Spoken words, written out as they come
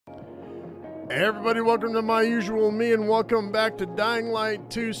Hey everybody, welcome to My Usual Me and welcome back to Dying Light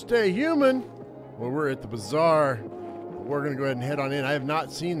 2 Stay Human. Well, we're at the bazaar. We're going to go ahead and head on in. I have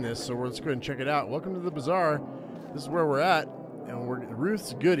not seen this, so let's go ahead and check it out. Welcome to the bazaar. This is where we're at. And we're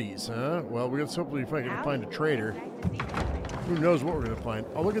Ruth's Goodies, huh? Well, we're going to hopefully find a trader. Who knows what we're going to find.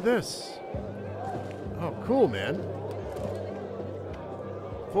 Oh, look at this. Oh, cool, man.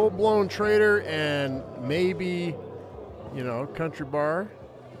 Full-blown trader and maybe, you know, country bar.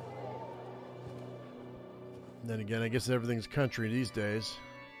 Then again, I guess everything's country these days.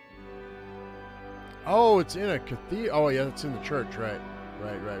 Oh, it's in a cathedral. Oh, yeah, it's in the church, right.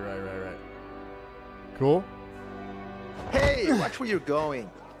 Right. Cool. Hey, watch where you're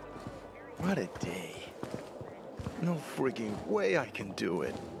going. What a day. No frigging way I can do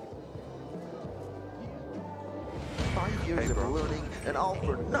it. 5 years of learning and all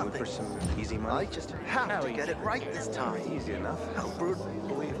for nothing. For some easy money. I just have to get it right this time. Easy enough. Albert,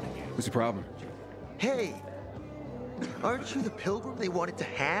 believe me. What's the problem? Hey, aren't you the pilgrim they wanted to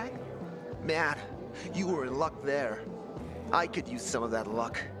hang? Man, you were in luck there. I could use some of that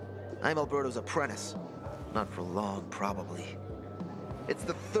luck. I'm Alberto's apprentice. Not for long, probably. It's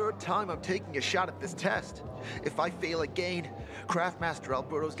the 3rd time I'm taking a shot at this test. If I fail again, Craftmaster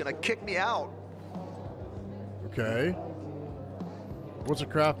Alberto's gonna kick me out. Okay. What's a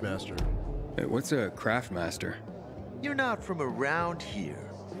craftmaster? Hey, what's a craftmaster? You're not from around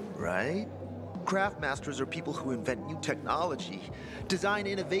here, right? Craftmasters are people who invent new technology, design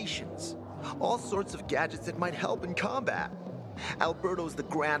innovations, all sorts of gadgets that might help in combat. Alberto's the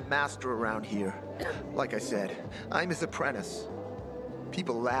Grand Master around here. Like I said, I'm his apprentice.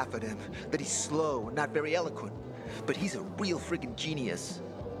 People laugh at him, that he's slow and not very eloquent, but he's a real friggin' genius.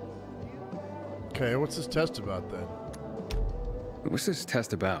 Okay, what's this test about then? What's this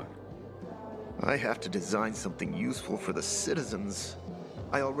test about? I have to design something useful for the citizens.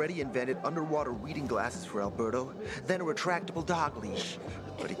 I already invented underwater reading glasses for Alberto, then a retractable dog leash,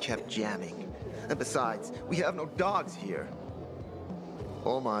 but he kept jamming. And besides, we have no dogs here.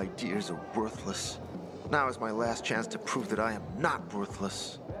 All my ideas are worthless. Now is my last chance to prove that I am not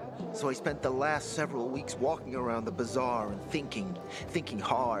worthless. So I spent the last several weeks walking around the bazaar and thinking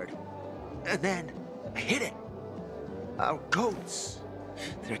hard. And then I hit it. Our goats.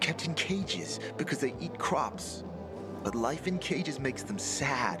 They're kept in cages because they eat crops. But life in cages makes them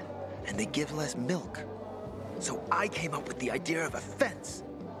sad, and they give less milk. So I came up with the idea of a fence,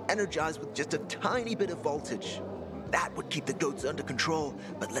 energized with just a tiny bit of voltage. That would keep the goats under control,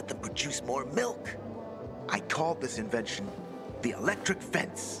 but let them produce more milk. I called this invention the electric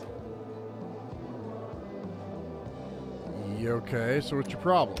fence. Okay, so what's your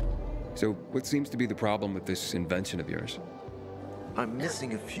problem? So, what seems to be the problem with this invention of yours? I'm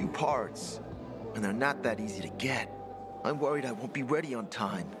missing a few parts, and they're not that easy to get. I'm worried I won't be ready on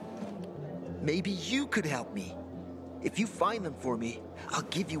time. Maybe you could help me. If you find them for me, I'll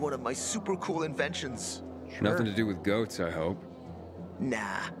give you one of my super cool inventions. Sure. Nothing to do with goats, I hope.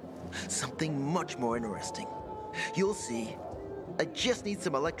 Nah, something much more interesting. You'll see. I just need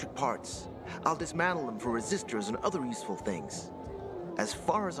some electric parts. I'll dismantle them for resistors and other useful things. As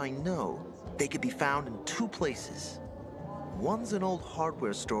far as I know, they could be found in 2 places. One's an old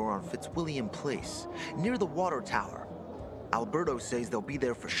hardware store on Fitzwilliam Place, near the water tower. Alberto says they'll be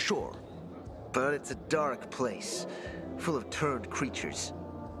there for sure. But it's a dark place, full of turned creatures.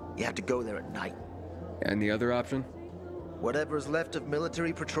 You have to go there at night. And the other option? Whatever's left of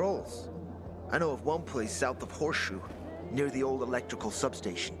military patrols. I know of one place south of Horseshoe, near the old electrical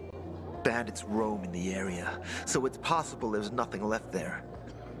substation. Bandits roam in the area, so it's possible there's nothing left there.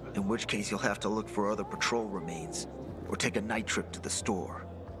 In which case you'll have to look for other patrol remains, or take a night trip to the store.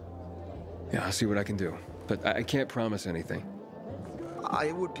 Yeah, I'll see what I can do. But I can't promise anything.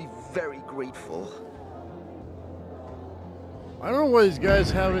 I would be very grateful. I don't know why these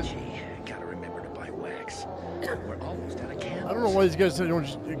guys haven't... Gotta remember to buy wax. We're almost out of candles. I don't know why these guys don't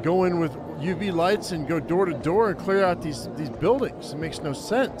just go in with UV lights and go door to door and clear out these buildings. It makes no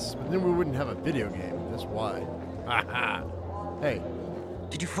sense. But then we wouldn't have a video game. That's why. Hey.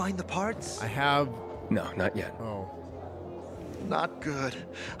 Did you find the parts? I have... No, not yet. Oh. Not good.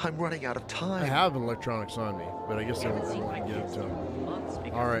 I'm running out of time. I have electronics on me, but I guess I won't get it to them.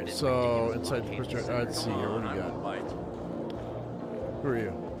 Alright, so inside the first... Let's see here. What do you got? Who are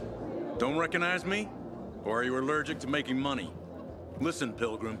you? Don't recognize me? Or are you allergic to making money? Listen,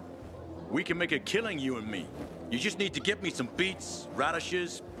 Pilgrim. We can make a killing, you and me. You just need to get me some beets,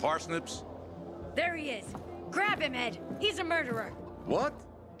 radishes, parsnips. There he is. Grab him, Ed. He's a murderer. What?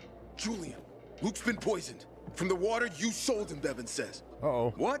 Julian, Luke's been poisoned. From the water you sold him, Bevan says.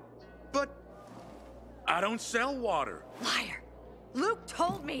 Uh-oh. What? But I don't sell water. Liar. Luke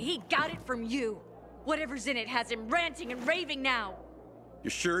told me he got it from you. Whatever's in it has him ranting and raving now. You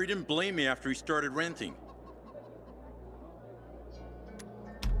sure he didn't blame me after he started renting?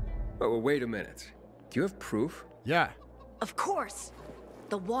 Oh, wait a minute. Do you have proof? Yeah. Of course.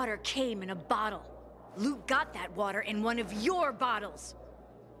 The water came in a bottle. Luke got that water in one of your bottles.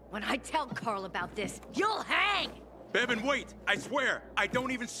 When I tell Carl about this, you'll hang! Bevan, wait! I swear, I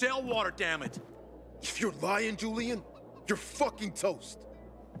don't even sell water, damn it! If you're lying, Julian, you're fucking toast.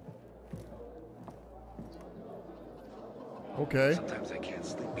 Okay. Sometimes I can't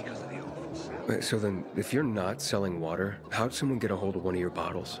sleep because of the awful sound. Wait, so then, if you're not selling water, how'd someone get a hold of one of your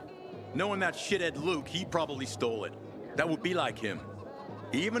bottles? Knowing that shithead Luke, he probably stole it. That would be like him.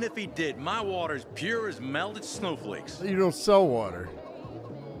 Even if he did, my water's pure as melted snowflakes. You don't sell water.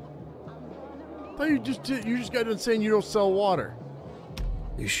 I thought you just got done saying you don't sell water.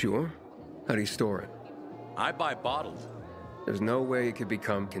 You sure? How do you store it? I buy bottled. There's no way it could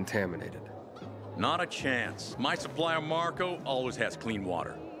become contaminated. Not a chance. My supplier Marco always has clean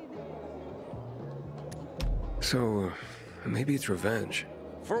water. So, maybe it's revenge.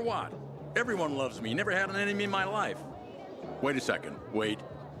 For what? Everyone loves me. Never had an enemy in my life. Wait a second. Wait.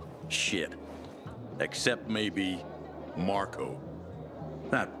 Shit. Except maybe Marco.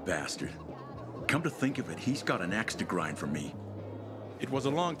 That bastard. Come to think of it, he's got an axe to grind for me. It was a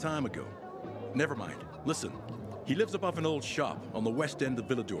long time ago. Never mind. Listen. He lives above an old shop on the west end of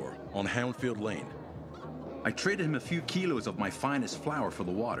Villador on Houndfield Lane. I traded him a few kilos of my finest flour for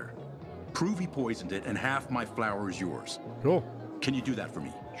the water. Prove he poisoned it and half my flour is yours. Cool. Can you do that for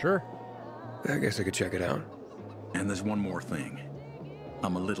me? Sure. I guess I could check it out. And there's one more thing.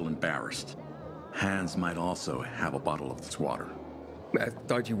 I'm a little embarrassed. Hans might also have a bottle of this water. I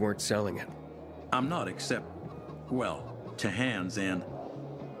thought you weren't selling it. I'm not, except, well, to Hans and...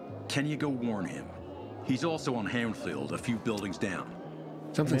 Can you go warn him? He's also on Houndfield, a few buildings down.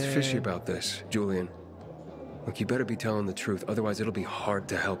 Something's fishy about this, Julian. Look, you better be telling the truth, otherwise it'll be hard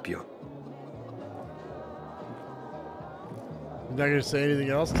to help you. You're not gonna say anything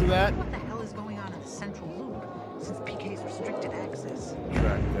else to that? What the hell is going on in the central loop since PK's restricted access?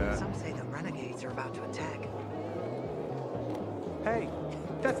 Track that. Some say the renegades are about to attack. Hey,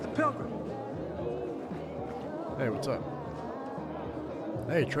 that's the Pilgrim. Hey, what's up?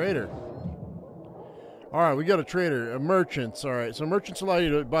 Hey, trader. All right, we got a trader. Merchants. All right, so merchants allow you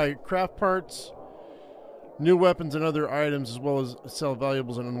to buy craft parts, new weapons, and other items, as well as sell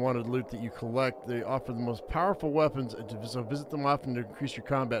valuables and unwanted loot that you collect. They offer the most powerful weapons, so visit them often to increase your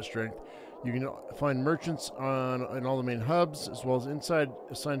combat strength. You can find merchants in all the main hubs, as well as inside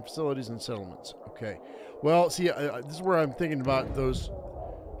assigned facilities and settlements. Okay. Well, see, this is where I'm thinking about those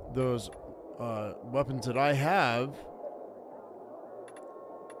weapons that I have.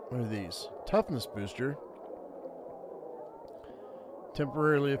 What are these? Toughness booster.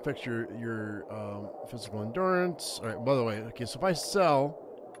 Temporarily affects your physical endurance. All right, by the way, okay, so if I sell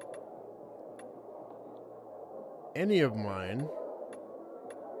any of mine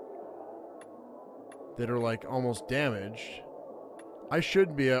that are like almost damaged, I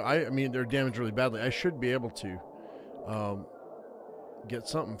should be, I mean, they're damaged really badly. I should be able to get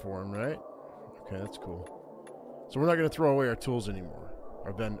something for them, right? Okay, that's cool. So we're not going to throw away our tools anymore.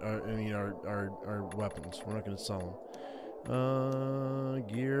 Our weapons. We're not going to sell them.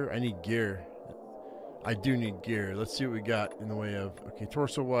 Gear. I need gear. I do need gear. Let's see what we got in the way of... Okay,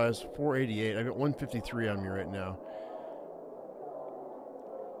 torso-wise, 488. I got 153 on me right now.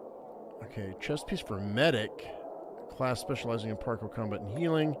 Okay, chest piece for medic. Class specializing in parkour combat and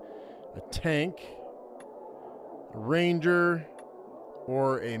healing. A tank. A ranger.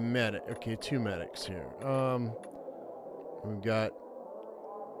 Or a medic. Okay, two medics here. We've got...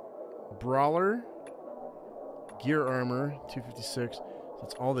 Brawler. Gear armor, 256.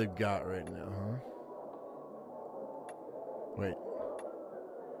 That's all they've got right now, huh? Wait.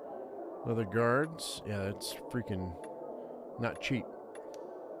 Leather guards. Yeah, that's freaking not cheap.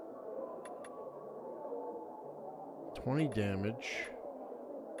 20 damage.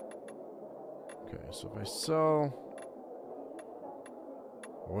 Okay, so if I sell...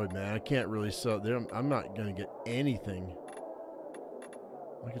 Boy, man, I can't really sell... I'm not going to get anything.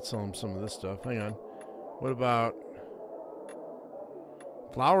 I could sell them some of this stuff. Hang on. What about...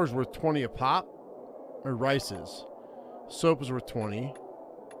 Flour's worth 20 a pop? Or rices? Soap is worth 20.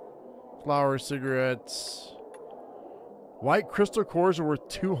 Flour, cigarettes. White crystal cores are worth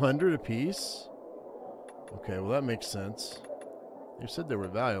 200 a piece? Okay, well that makes sense. You said they were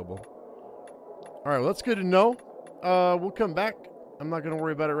valuable. Alright, well that's good to know. We'll come back. I'm not going to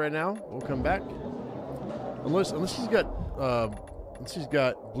worry about it right now. We'll come back. Unless he's got... He's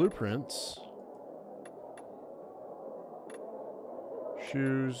got blueprints.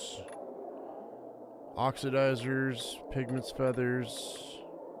 Shoes. Oxidizers. Pigments, feathers.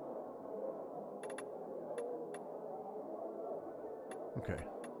 Okay.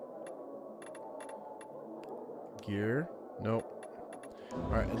 Gear. Nope.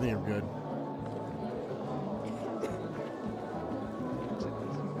 Alright, I think we're good.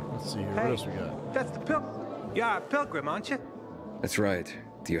 Let's see here. What else we got? That's the pilgrim. You're a pilgrim, aren't you? That's right.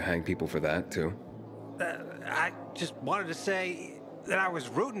 Do you hang people for that, too? I just wanted to say that I was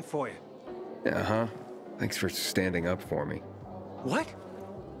rooting for you. Uh-huh. Thanks for standing up for me. What?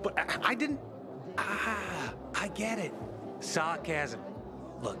 But I didn't... Ah, I get it. Sarcasm.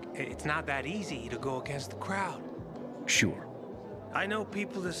 Look, it's not that easy to go against the crowd. Sure. I know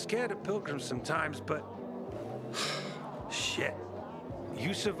people are scared of pilgrims sometimes, but... Shit.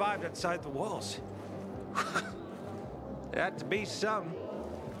 You survived outside the walls. It had to be something.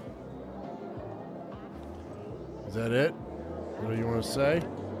 Is that it? What do you want to say?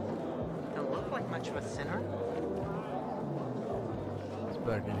 Don't look like much of a sinner. It's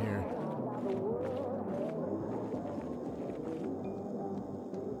back in here.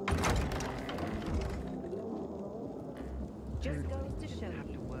 Just goes to show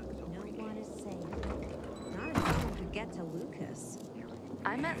you, no one is safe. Not if someone could get to Lucas.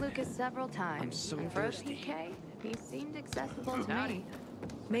 I met Lucas several times. I'm so and for a thirsty. PK, he seemed accessible to me.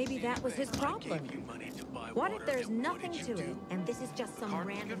 Maybe that was his problem. What if there's nothing to it, and this is just some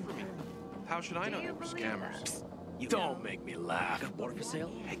random... How should I know they were scammers? Don't make me laugh. Got water for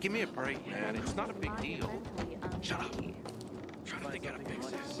sale? Hey, give me a break, man. It's not a big deal. Shut up. I'm trying to think how to fix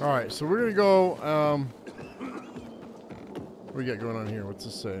this. Alright, so we're gonna go, what do we got going on here? What's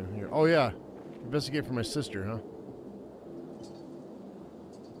this saying here? Oh yeah. Investigate for my sister, huh?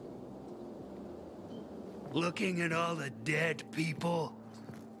 Looking at all the dead people,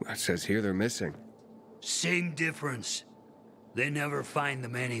 It says here they're missing. same difference. They never find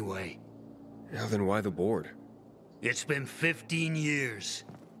them anyway. Now then why the board? It's been 15 years.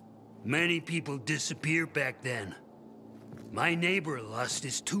 Many people disappeared back then. My neighbor lost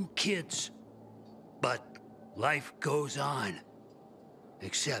his 2 kids. But life goes on.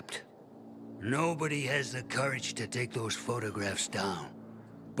 Except, nobody has the courage to take those photographs down.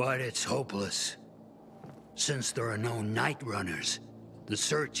 But it's hopeless. Since there are no night runners, the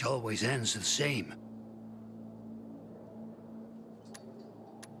search always ends the same.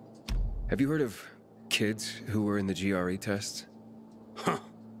 Have you heard of kids who were in the GRE tests? Huh.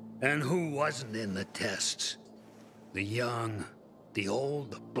 And who wasn't in the tests? The young, the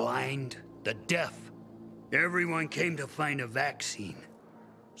old, the blind, the deaf. Everyone came to find a vaccine.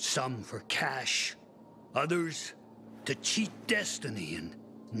 Some for cash, others to cheat destiny and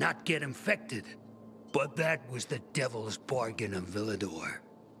not get infected. But that was the devil's bargain of Villador.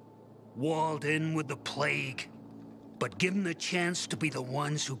 Walled in with the plague, but given the chance to be the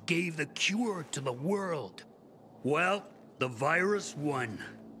ones who gave the cure to the world. Well, the virus won.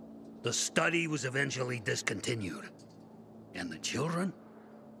 The study was eventually discontinued. And the children?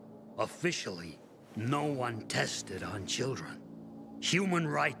 Officially, no one tested on children. Human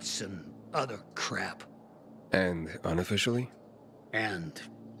rights and other crap. And unofficially? And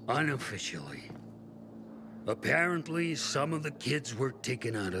unofficially. Apparently, some of the kids were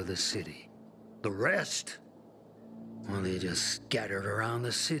taken out of the city. The rest, well, they just scattered around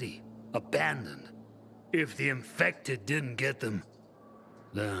the city, abandoned. If the infected didn't get them,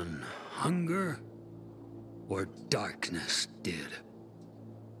 then hunger or darkness did.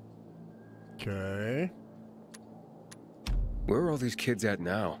 Okay. Where are all these kids at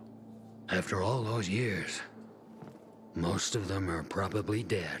now? After all those years, most of them are probably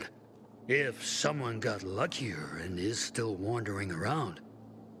dead. If someone got luckier and is still wandering around,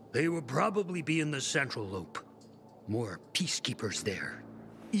 they would probably be in the Central Loop. More peacekeepers there.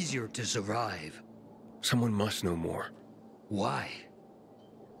 Easier to survive. Someone must know more. Why?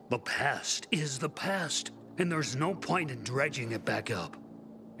 The past is the past, and there's no point in dredging it back up.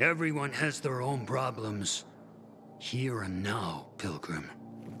 Everyone has their own problems. Here and now, Pilgrim.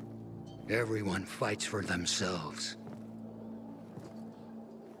 Everyone fights for themselves.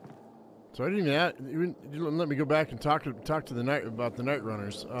 So I didn't even you didn't let me go back and talk to the night about the night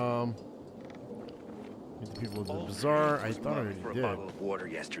runners. Meet the people of the bazaar. I thought I already for a did. bottle of water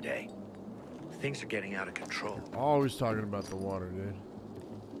yesterday. Things are getting out of control. Always talking about the water, dude.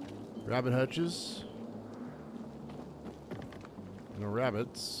 Rabbit hutches. No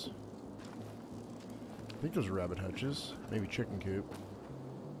rabbits. I think those are rabbit hutches. Maybe chicken coop.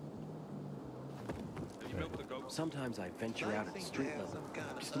 Sometimes I venture out at the street level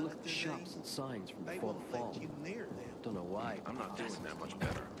just to look at the shops and signs from before the fall. Don't know why. I'm not doing that much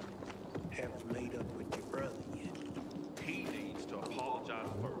better. Haven't made up with your brother yet. He needs to apologize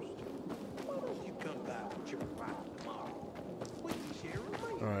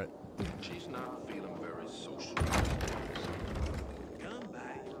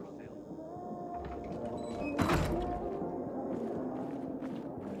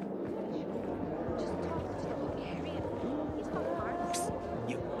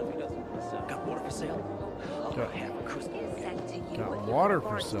sale? Oh, I have a crystal. Got water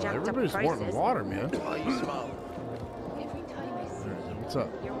for sale. Everybody's wanting water, man. What's up?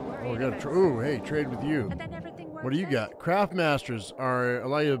 Oh, we got a ooh, hey, trade with you. What do you got? Craft masters are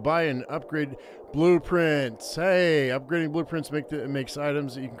allow you to buy and upgrade blueprints. Hey, upgrading blueprints makes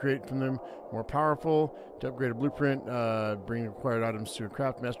items that you can create from them more powerful. To upgrade a blueprint, bring required items to a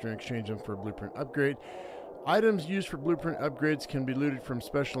craft master and exchange them for a blueprint upgrade. Items used for blueprint upgrades can be looted from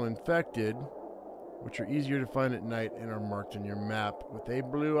special infected, which are easier to find at night and are marked in your map with a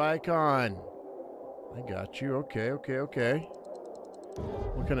blue icon. I got you. Okay.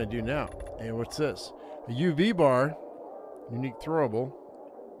 What can I do now? Hey, what's this? A UV bar, unique throwable,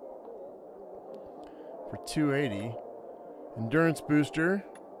 for 280. Endurance booster,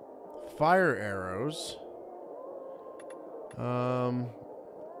 fire arrows.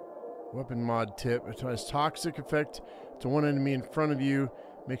 Weapon mod tip. It has toxic effect to one enemy in front of you.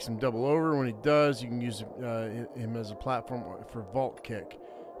 Makes him double over. When he does, you can use him as a platform for vault kick.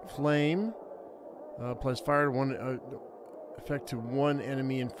 Flame applies fire to one effect to one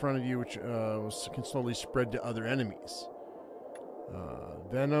enemy in front of you, which can slowly spread to other enemies.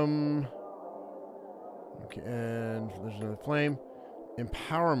 Venom. Okay, and there's another flame.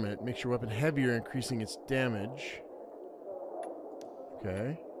 Empowerment makes your weapon heavier, increasing its damage.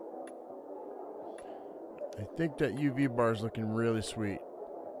 Okay. I think that UV bar is looking really sweet.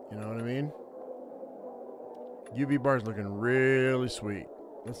 You know what I mean? UV bar is looking really sweet.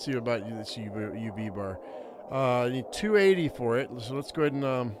 Let's see about this UV bar. I need 280 for it, so let's go ahead and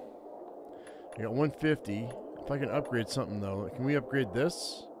I got 150. If I can upgrade something though, can we upgrade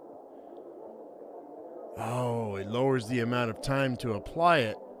this? Oh, it lowers the amount of time to apply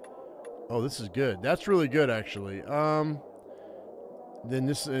it. Oh, this is good. That's really good actually. Then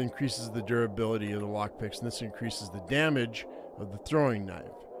this increases the durability of the lockpicks, and this increases the damage of the throwing knife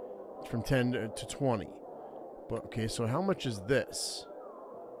from 10 to 20. But okay, so how much is this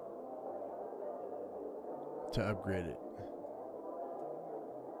to upgrade it?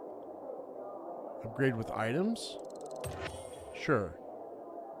 Upgrade with items? Sure.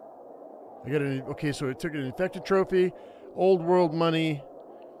 I got an okay, so it took an infected trophy, old world money,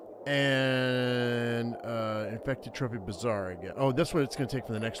 and infected trophy bazaar again. Oh, that's what it's going to take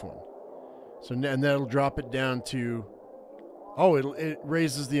for the next one. So and that'll drop it down to. Oh, it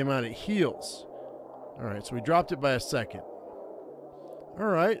raises the amount it heals. All right, so we dropped it by a second. All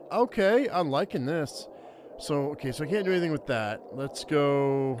right, okay, I'm liking this. So okay, so I can't do anything with that. Let's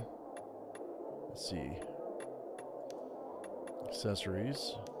go. Let's see.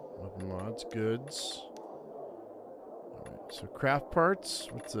 Accessories, weapon mods, goods. So craft parts,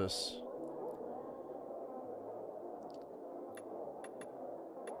 what's this?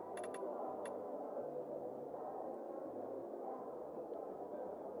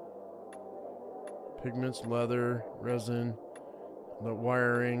 Pigments, leather, resin, the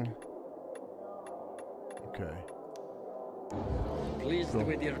wiring. Okay. Pleased Cool.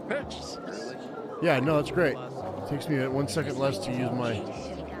 with your purchase. Yeah, no, that's great. It takes me 1 second less to use my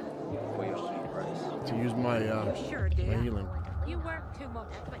my healing. You work too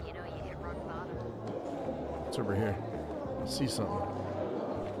much. That's when you know you hit rock bottom. What's over here? I see something.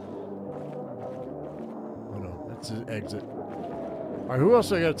 Oh no, that's his exit. All right, who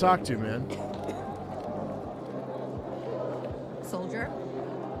else I gotta talk to, man? Soldier?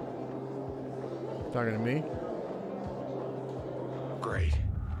 Talking to me? Great.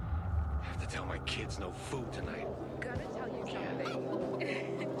 I have to tell my kids no food tonight. Gotta tell you something.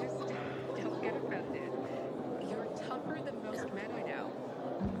 Just don't get offended. You're tougher than most men I know.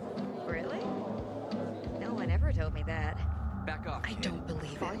 Really? No one ever told me that. Back off. I don't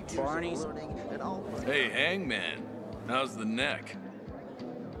believe it. Barney's. Hey, Hangman. How's the neck?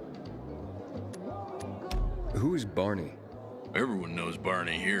 Who's Barney? Everyone knows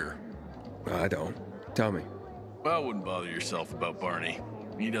Barney here. I don't. Tell me. Well, I wouldn't bother yourself about Barney.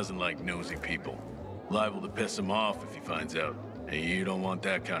 He doesn't like nosy people. Liable to piss him off if he finds out. Hey, you don't want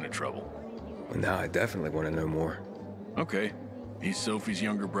that kind of trouble. Well, now I definitely want to know more. Okay. He's Sophie's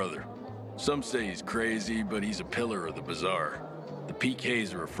younger brother. Some say he's crazy, but he's a pillar of the bazaar. The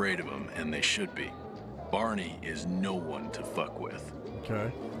PKs are afraid of him, and they should be. Barney is no one to fuck with.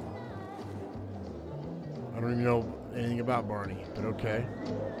 Okay. I don't even know anything about Barney, but okay.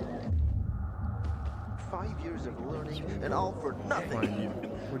 5 years of learning and all for nothing. Fine,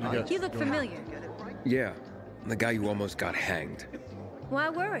 what do you got? You look familiar. Yeah, the guy who almost got hanged. Why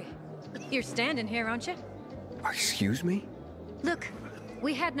worry? You're standing here, aren't you? Excuse me? Look,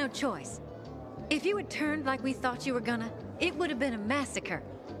 we had no choice. If you had turned like we thought you were gonna, it would have been a massacre.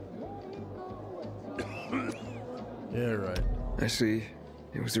 Yeah, right. I see.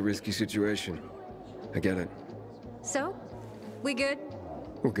 It was a risky situation. I get it. So, we good?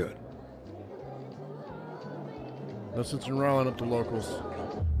 We're good. No sense in riling up the locals.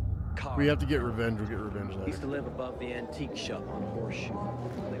 If we have to get revenge, we'll get revenge later. Used to live above the antique shop on Horseshoe.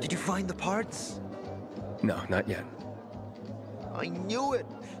 Did you find the parts? No, not yet. I knew it.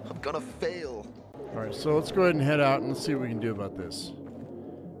 I'm gonna fail. All right, so let's go ahead and head out and let's see what we can do about this.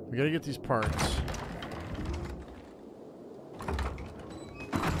 We gotta get these parts.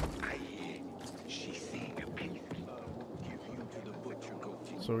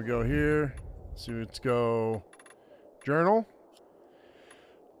 So we go here. So let's go journal.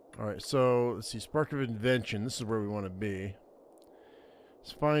 All right, so let's see, spark of invention. This is where we want to be.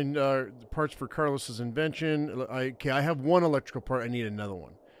 Let's find the parts for Carlos's invention. Okay, I have one electrical part. I need another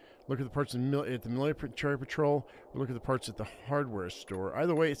one. Look at the parts at the military patrol. Or look at the parts at the hardware store.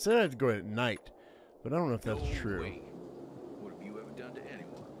 Either way, it said I had to go at night, but I don't know if that's true. What have you ever done to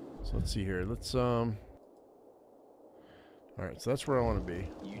anyone? So let's see here. Let's All right, so that's where I want to be.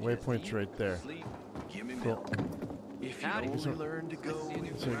 Waypoint's right there. Cool. If you only learn to go,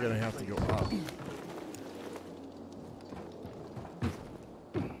 so you're gonna have to go up.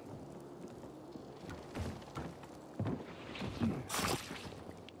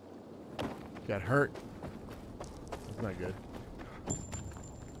 Got hurt. That's not good.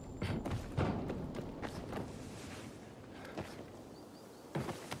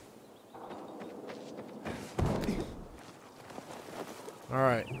 All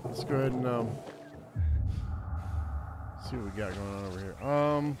right, let's go ahead and see what we got going on over here.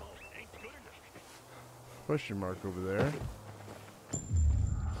 Question mark over there.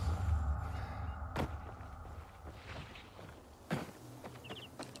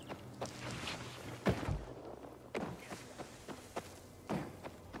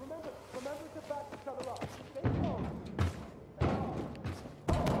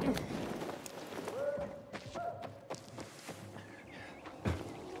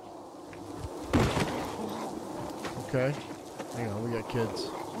 Okay. Hang on, we got kids.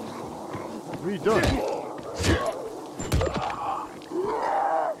 What are you doing?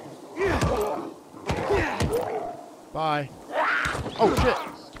 Bye. Oh, shit.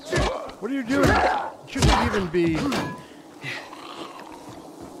 What are you doing? You shouldn't even be...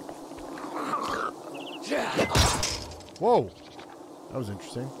 Whoa. That was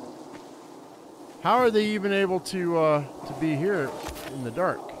interesting. How are they even able to be here in the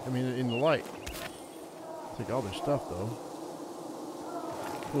dark? I mean, in the light. Take all their stuff, though.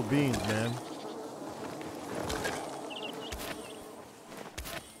 Cool beans, man.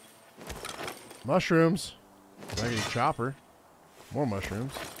 Mushrooms. Raggedy chopper. More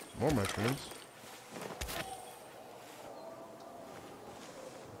mushrooms. More mushrooms.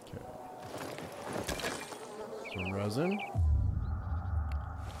 Okay. Some resin.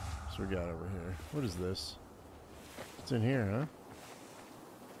 What's we got over here? What is this? What's in here,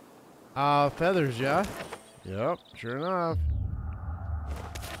 huh? Feathers, yeah? Yep, sure enough.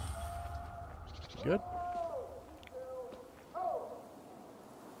 Good.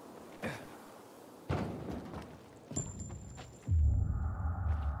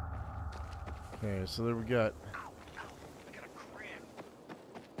 Okay, so there we got.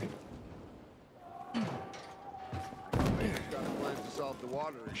 Got plans to solve the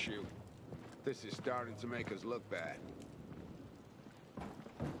water issue. This is starting to make us look bad.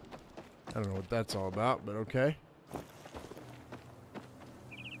 I don't know what that's all about, but okay.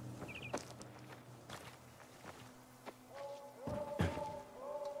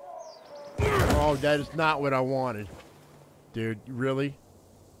 Oh, that is not what I wanted. Dude, really?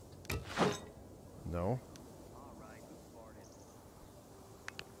 No.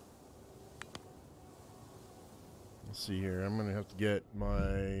 Let's see here. I'm going to have to get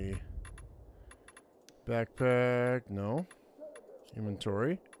my backpack. No.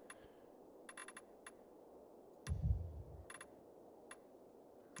 Inventory.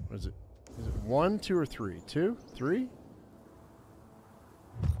 What is it? Is it 1, 2, or 3? 2? 3?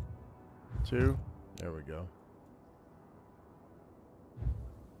 2. There we go.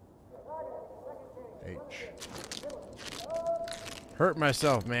 H. Hurt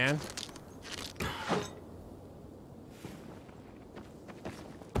myself, man.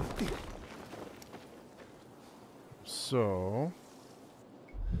 So,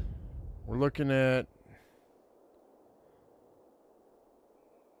 we're looking at...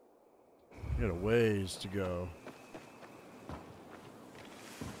 We got a ways to go.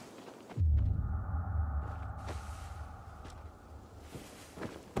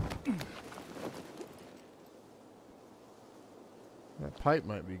 That pipe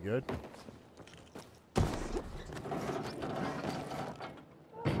might be good. Oh,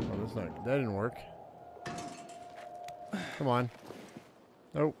 that's not. That didn't work. Come on.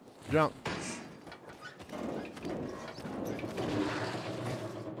 Oh, jump.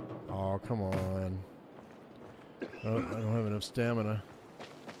 Oh, come on. Oh, I don't have enough stamina.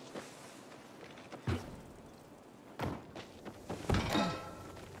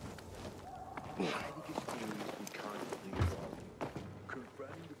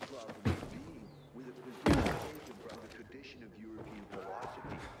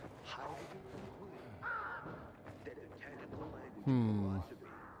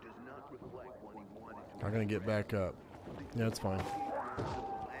 I'm gonna get back up. Yeah, that's fine.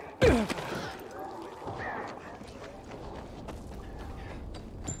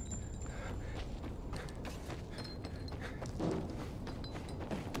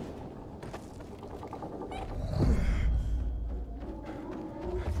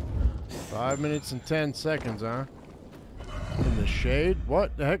 Five minutes and 10 seconds, huh? In the shade?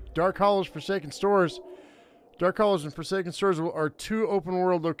 What the heck? Dark Hollows, Forsaken Stores. Dark Hollows and Forsaken Stores are two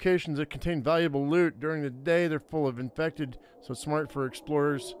open-world locations that contain valuable loot. During the day, they're full of infected, so it's smart for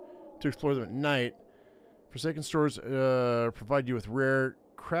explorers to explore them at night. Forsaken Stores provide you with rare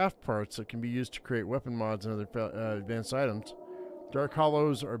craft parts that can be used to create weapon mods and other advanced items. Dark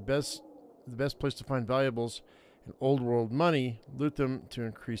Hollows are the best place to find valuables and old-world money. Loot them to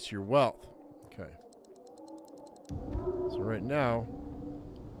increase your wealth. Okay. So right now,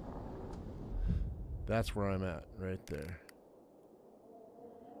 that's where I'm at, right there.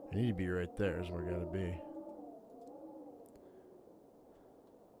 I need to be right there is where I gotta be.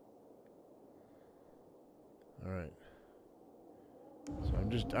 All right. So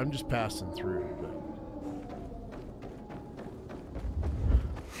I'm just passing through, but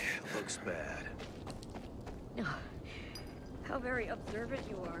looks bad. How very observant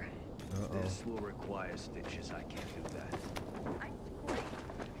you are. This will require stitches. I can't do that.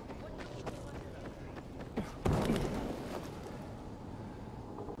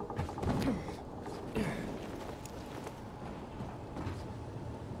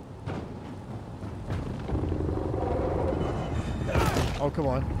 Oh, come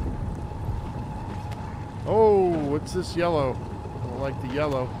on. Oh, what's this yellow? I don't like the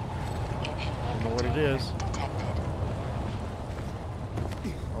yellow. I don't know what it is.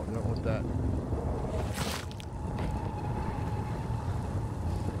 Oh, I don't want that.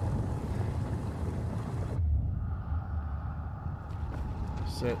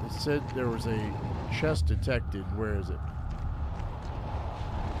 It said there was a chest detected. Where is it?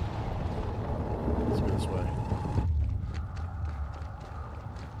 Let's go this way.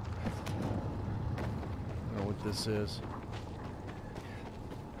 This is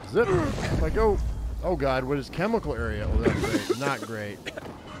zip. If I go, oh god, what is chemical area? Oh, that's great. Not great.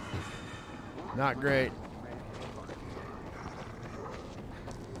 Not great.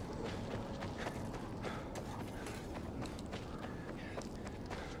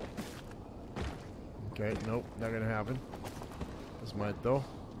 Okay, nope, not gonna happen. This might though.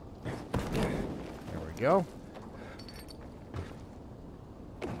 There we go.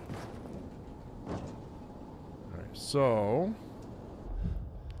 So,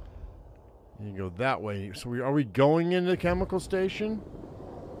 you go that way. So, are we going into the chemical station?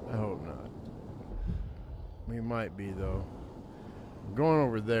 I hope not. We might be, though. We're going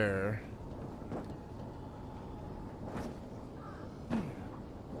over there. Am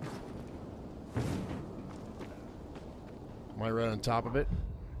I right on top of it?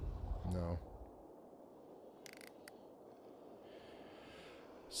 No.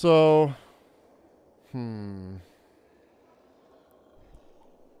 So,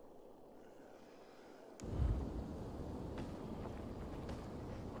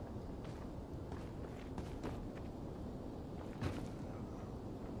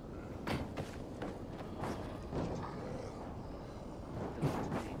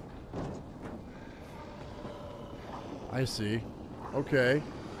 I see. Okay.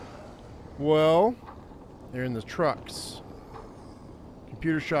 Well, they're in the trucks.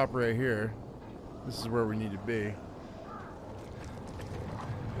 Computer shop right here. This is where we need to be.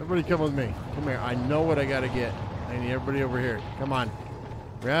 Everybody come with me. Come here. I know what I gotta get. I need everybody over here. Come on.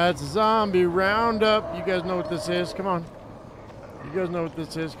 That's a zombie roundup. You guys know what this is. Come on. You guys know what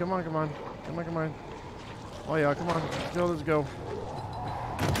this is. Come on, come on. Come on, come on. Oh yeah, come on. Let's go, let's go.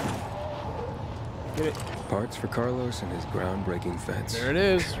 Get it. Parts for Carlos and his groundbreaking fence. There it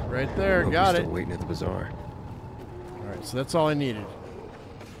is. Right there. Hope Got he's it. Still waiting at the bazaar. Alright, so that's all I needed.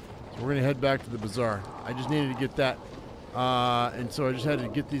 So we're gonna head back to the bazaar. I just needed to get that. And so I just had to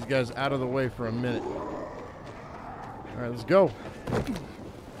get these guys out of the way for a minute. Alright, let's go.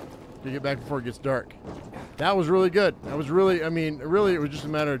 To get back before it gets dark. That was really good. That was really, I mean, really, it was just a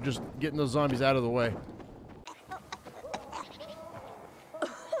matter of just getting those zombies out of the way.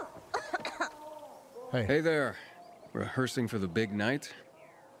 Hey. Hey there. Rehearsing for the big night?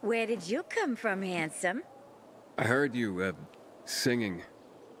 Where did you come from, handsome? I heard you, singing.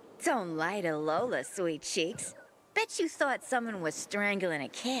 Don't lie to Lola, sweet cheeks. Bet you thought someone was strangling a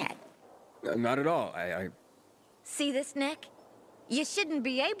cat. Not at all. I... See this neck? You shouldn't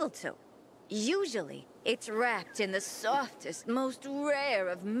be able to. Usually, it's wrapped in the softest, most rare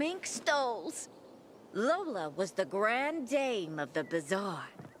of mink stoles. Lola was the grand dame of the bazaar.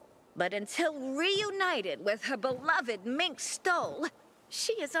 But until reunited with her beloved mink stole,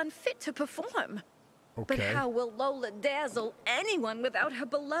 she is unfit to perform. Okay. But how will Lola dazzle anyone without her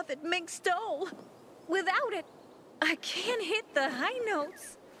beloved mink stole? Without it, I can't hit the high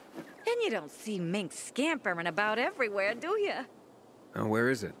notes. And you don't see minks scampering about everywhere, do you? Where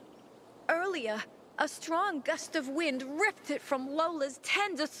is it? Earlier, a strong gust of wind ripped it from Lola's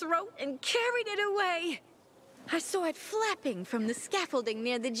tender throat and carried it away. I saw it flapping from the scaffolding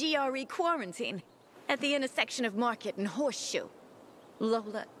near the GRE quarantine, at the intersection of Market and Horseshoe.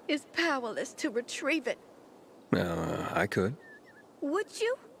 Lola is powerless to retrieve it. I could. Would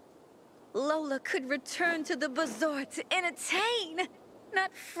you? Lola could return to the bazaar to entertain,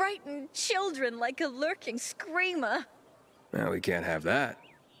 not frighten children like a lurking screamer. We can't have that.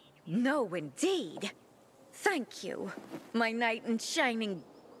 No, indeed. Thank you, my knight in shining...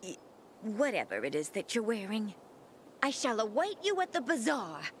 whatever it is that you're wearing. I shall await you at the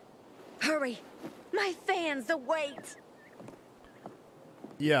bazaar. Hurry, my fans await.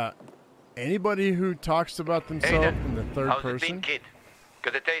 Yeah, anybody who talks about themselves in the third How's person. it been, kid?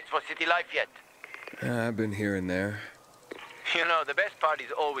 Got a taste for city life yet? I've been here and there. You know, the best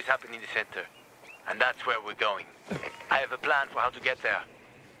parties always happen in the center. And that's where we're going. I have a plan for how to get there.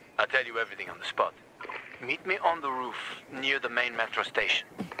 I'll tell you everything on the spot. Meet me on the roof, near the main metro station.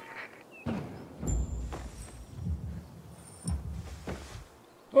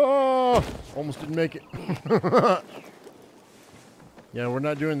 Oh, almost didn't make it. Yeah, we're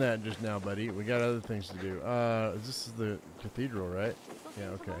not doing that just now, buddy. We got other things to do. This is the cathedral, right? Yeah,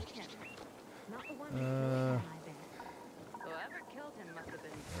 okay. Whoever killed him must have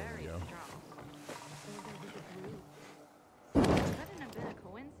been very strong. Couldn't have been a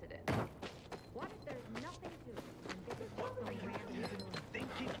coincidence. What if there's nothing to it?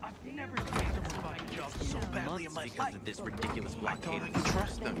 Thinking I've never seen a refined job so badly in my life. Because of this ridiculous blockade. I could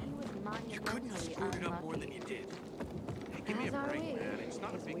trust them. You couldn't have screwed it up more than you did. Hey, give me a break, man. It's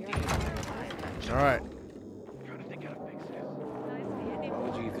not a big deal. All right. Trying to think how to fix this.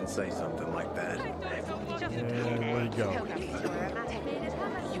 Would you even say something like that? And where'd he go?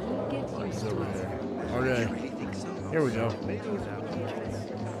 He's over there. Okay. Here we go.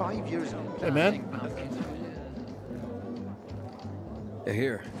 5 years ago. Hey, man.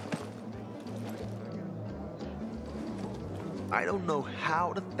 Here. I don't know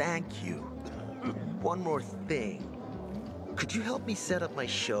how to thank you. One more thing. Could you help me set up my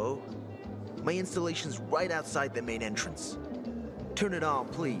show? My installation's right outside the main entrance. Turn it on,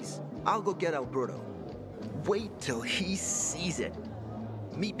 please. I'll go get Alberto. Wait till he sees it.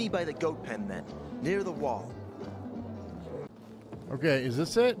 Meet me by the goat pen then, near the wall. Okay, is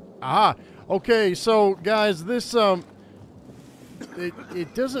this it? Ah, okay. So, guys, this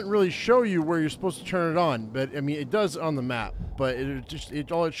it doesn't really show you where you're supposed to turn it on, but I mean it does on the map. But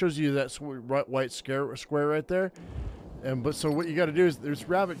all it shows you that white square right there. And but so what you got to do is there's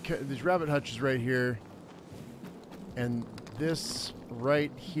these rabbit hutches right here, and this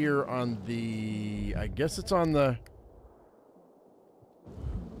right here on the, I guess it's on the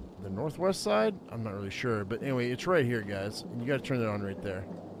northwest side. I'm not really sure, but anyway, it's right here, guys, and you got to turn it on right there.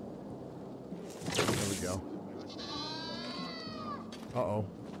 There we go. Uh-oh.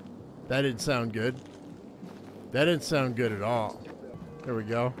 That didn't sound good. That didn't sound good at all. There we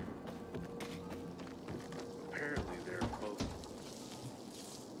go. Apparently they're close.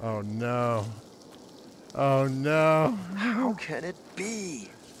 Oh no. Oh no. How can it be?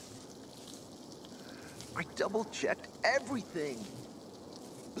 I double-checked everything.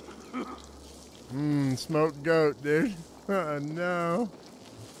 Smoked goat, dude. Oh no.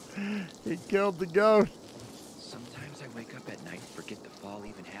 He killed the goat. Sometimes I wake up at night and forget the fall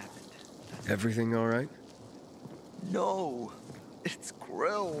even happened. Everything all right? No, it's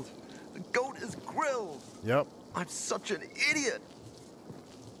grilled. The goat is grilled. Yep. I'm such an idiot.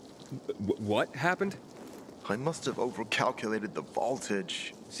 What happened? I must have overcalculated the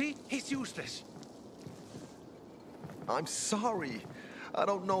voltage. See? He's useless. I'm sorry. I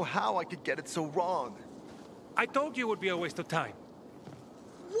don't know how I could get it so wrong. I told you it would be a waste of time.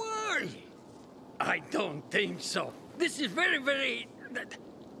 Why? I don't think so. This is very...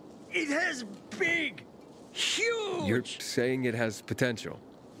 It has big, huge... You're saying it has potential?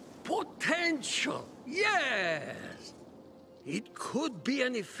 Potential. Yes! It could be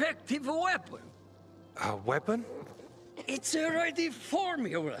an effective weapon. A weapon? It's a ready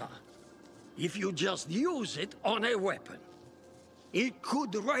formula. If you just use it on a weapon, it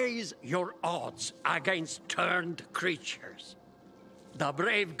could raise your odds against turned creatures. The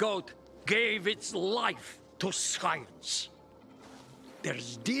brave goat gave its life to science.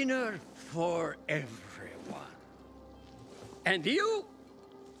 There's dinner for everyone. And you?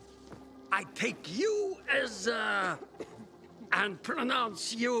 I take you as, and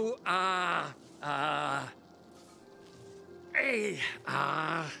pronounce you,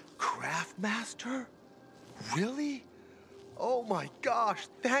 Craftmaster? Really? Oh my gosh,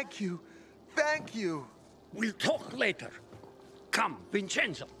 thank you. Thank you. We'll talk later. Come,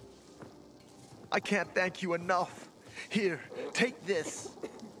 Vincenzo. I can't thank you enough. Here, take this.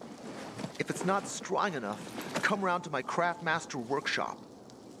 If it's not strong enough, come round to my Craftmaster workshop.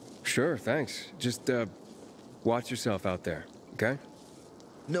 Sure, thanks. Just, watch yourself out there, okay?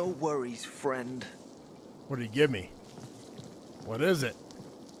 No worries, friend. What do you give me? What is it?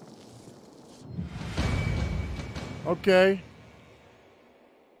 Okay.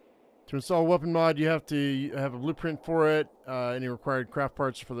 To install a weapon mod, you have to have a blueprint for it, any required craft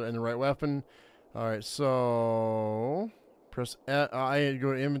parts for the right weapon. All right, so press I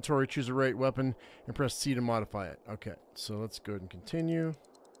go to inventory, choose the right weapon, and press C to modify it. Okay, so let's go ahead and continue.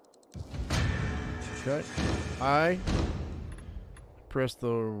 Okay, I press the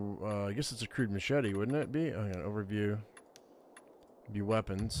I guess it's a crude machete, wouldn't it be? Oh, yeah, overview. Be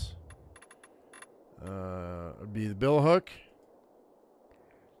weapons. It'd be the bill hook.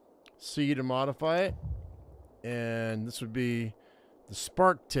 C to modify it, and this would be the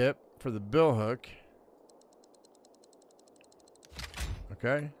spark tip for the bill hook.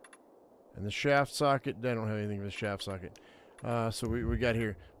 Okay, and the shaft socket. I don't have anything for the shaft socket. So we got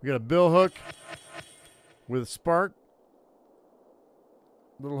here. We got a bill hook with a spark.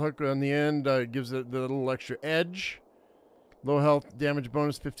 Little hook on the end gives it the little extra edge. Low health damage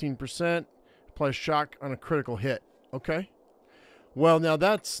bonus 15%. Applies shock on a critical hit. Okay. Well, now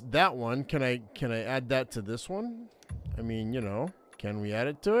that's that one. Can I add that to this one? I mean, you know, can we add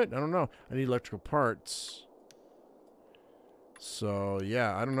it to it? I don't know. I need electrical parts. So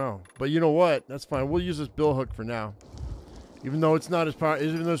yeah, I don't know. But you know what? That's fine. We'll use this bill hook for now. Even though it's not as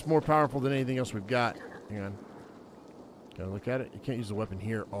even though it's more powerful than anything else we've got. Hang on. Gotta look at it. You can't use the weapon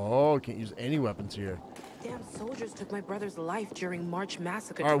here. Oh, you can't use any weapons here. Damn soldiers took my brother's life during March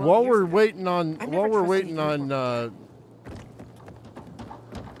massacre. All right, while we're waiting on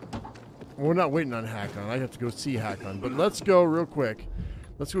we're not waiting on Hakon. I have to go see Hakon. But let's go real quick.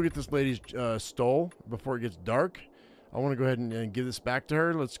 Let's go get this lady's stole before it gets dark. I want to go ahead and give this back to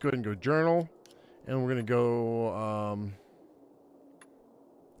her. Let's go ahead and go journal. And we're going to go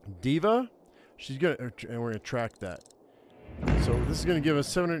Diva. And we're going to track that. So this is going to give us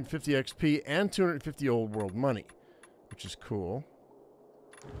 750 XP and 250 old world money, which is cool.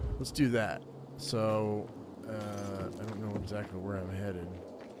 Let's do that. So I don't know exactly where I'm headed.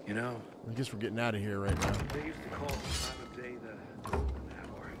 You know, I guess we're getting out of here right now. they used to call the time of day the golden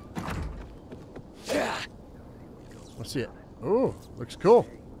hour. Yeah. Let's see it. Oh, looks cool.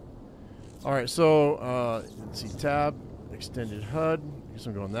 All right, so let's see, tab, extended HUD. I guess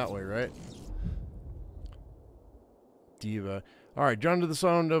I'm going that way, right? Diva. All right, drawn to the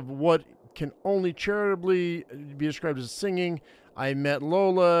sound of what can only charitably be described as singing. I met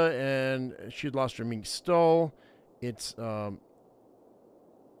Lola, and she had lost her mink stole. It's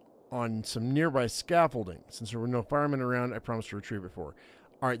on some nearby scaffolding. Since there were no firemen around, I promised to retrieve it for her.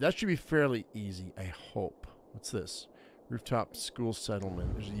 All right, that should be fairly easy, I hope. What's this? Rooftop school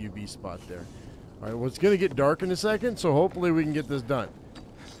settlement. There's a UV spot there. All right, well, it's going to get dark in a second, so hopefully we can get this done.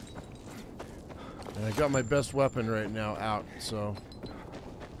 And I got my best weapon right now out, so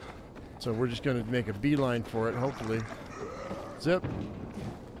we're just going to make a beeline for it, hopefully. Zip.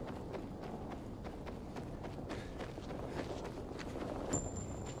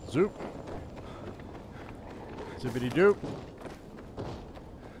 Zoop. Zippity doop.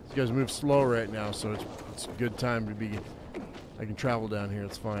 These guys move slow right now, so it's a good time to be. I can travel down here,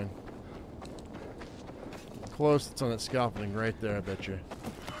 it's fine. Close, it's on that scaffolding right there, I bet you.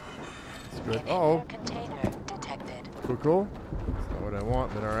 It's good. Uh-oh. Cool, cool. That's not what I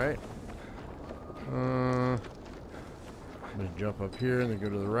want, but alright. I'm gonna jump up here and then go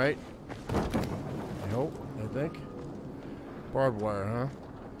to the right. I think. Barbed wire, huh?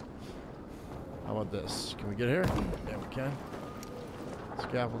 How about this? Can we get here? Yeah, we can.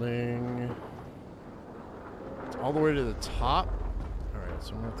 Scaffolding. It's all the way to the top. Alright,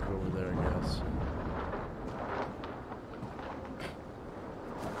 so I'm gonna have to go over there, I guess.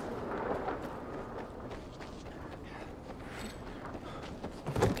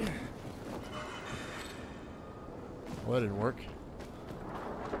 Well, that didn't work.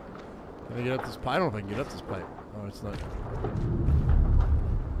 Can I get up this pipe? I don't know if I can get up this pipe. Oh, it's not.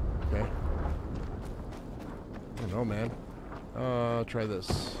 Okay. I don't know, man. Try this.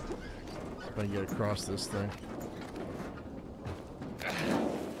 See if I can get across this thing.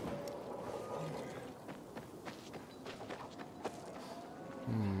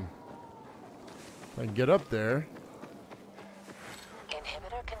 If I can get up there.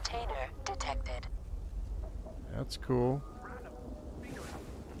 Inhibitor container detected. That's cool.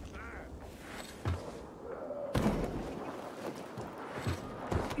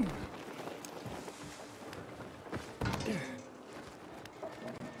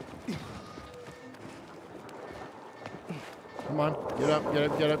 Come on, get up, get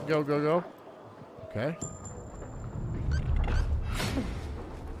up, get up, go, go, go. Okay.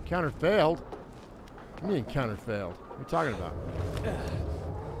 Counter failed? What do you mean counter failed? What are you talking about?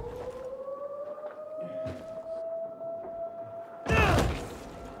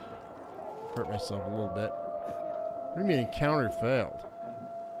 Hurt myself a little bit. What do you mean counter failed?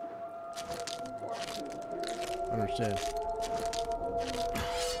 I don't understand.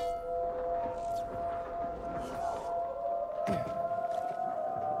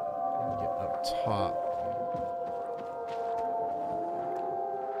 Get up top.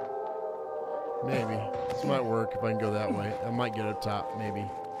 Maybe. This might work if I can go that way. I might get up top, maybe.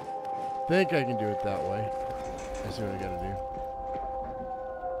 Think I can do it that way. I see what I gotta do.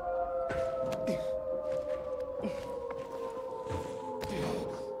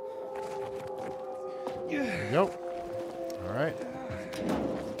 There we go. Alright.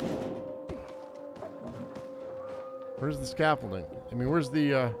 Where's the scaffolding? I mean, where's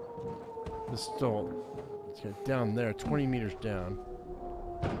the stone? Let's get down there, 20 meters down.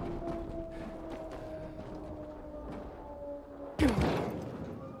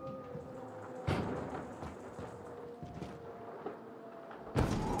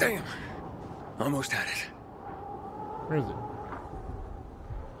 Damn. Almost had it. Where is it?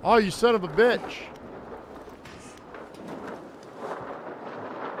 Oh, you son of a bitch.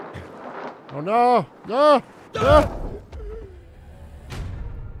 Oh no! No! No!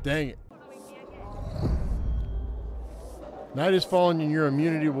 Dang it. Night is falling and your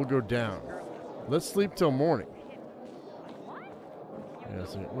immunity will go down. Let's sleep till morning. Yeah,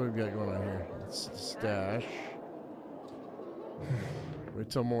 so what have we got going on here? Let's stash. Wait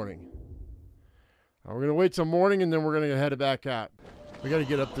till morning. We're going to wait till morning and then we're going to head back out. We got to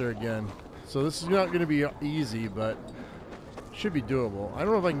get up there again. So this is not going to be easy, but should be doable. I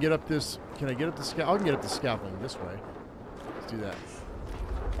don't know if I can get up this. Can I get up the scaffolding? I can get up the scaffolding this way. Let's do that.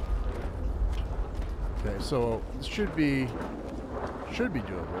 Okay, so this should be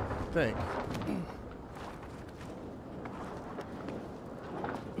doable, I think.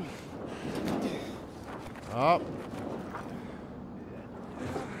 Up.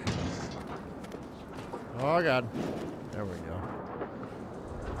 Oh god. There we go.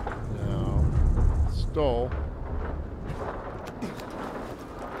 Now, stole.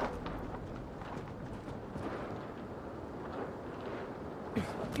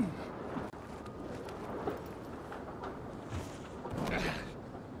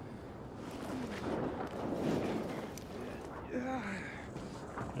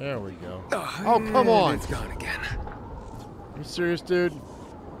 There we go. Oh, come on. It's gone again. Are you serious, dude?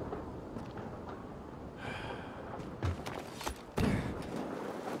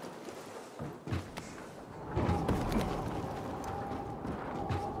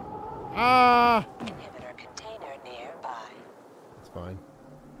 Ah! Inhibitor container nearby. It's fine.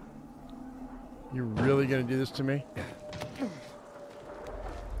 You really gonna do this to me?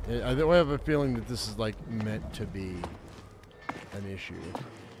 I have a feeling that this is like meant to be an issue.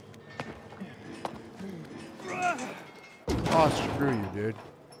 Oh, screw you, dude.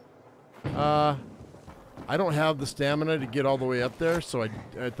 I don't have the stamina to get all the way up there, so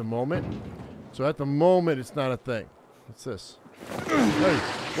at the moment, it's not a thing. What's this? Hey.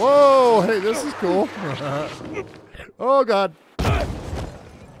 Whoa! Hey, this is cool. Oh god.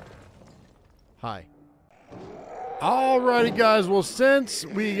 Hi. Alrighty, guys. Well, since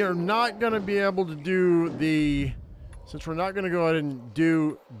we are not going to be able to do since we're not going to go ahead and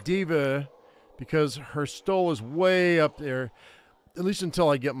do Diva because her stole is way up there, at least until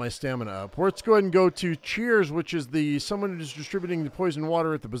I get my stamina up. Let's go ahead and go to Cheers, which is someone who is distributing the poison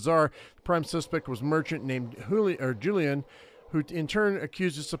water at the bazaar. The prime suspect was merchant named Julian, who in turn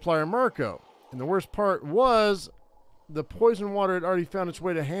accused his supplier Marco. And the worst part was the poison water had already found its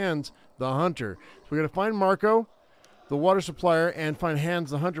way to Hans, the hunter. So we got to find Marco, the water supplier, and find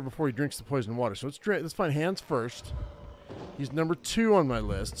Hans, the hunter, before he drinks the poison water. So let's find Hans first. He's number 2 on my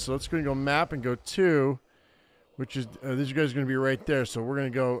list. So let's go map and go to which is these guys are going to be right there. So we're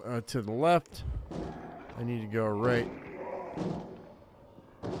going to go to the left. I need to go right.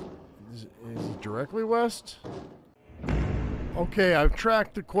 Is he directly west? Okay, I've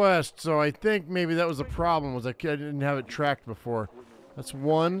tracked the quest, so I think maybe that was the problem. Was I didn't have it tracked before. That's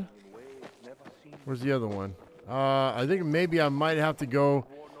one. Where's the other one? I think maybe I might have to go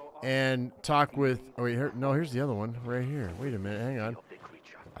and talk with. Oh wait, no, here's the other one right here. Wait a minute, hang on.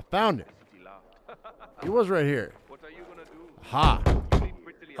 I found it. It was right here. Ha.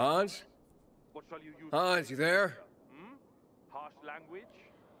 Hans? Hans, you there?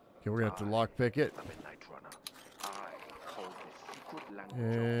 Okay, we're gonna have to lockpick it.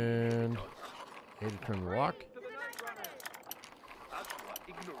 And A to turn the lock.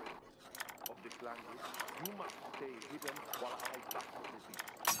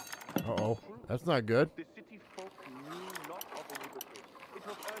 Uh-oh, that's not good.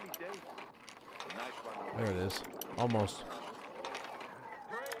 There it is. Almost.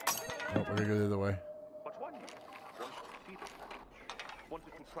 Oh, we're gonna go the other way.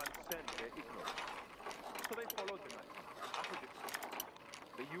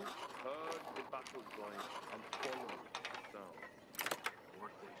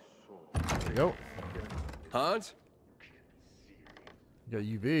 There we go. Hans? You got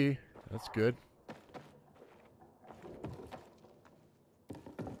UV. That's good.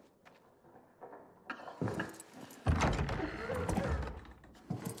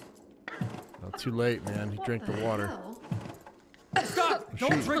 Not too late, man. He drank the water. Stop! Oh,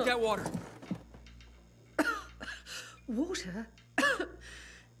 Don't shoot. drink that water. Water?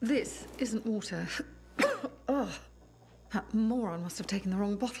 This isn't water. Oh, that moron must have taken the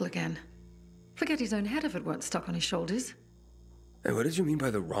wrong bottle again. Forget his own head if it weren't stuck on his shoulders. Hey, what did you mean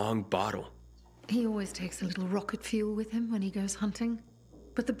by the wrong bottle? He always takes a little rocket fuel with him when he goes hunting.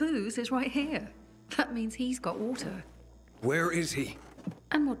 But the booze is right here. That means he's got water. Where is he?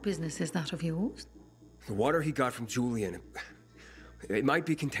 And what business is that of yours? The water he got from Julian. It might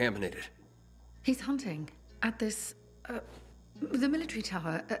be contaminated. He's hunting at this, the military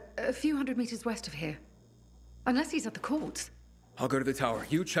tower, a few hundred meters west of here. Unless he's at the courts. I'll go to the tower.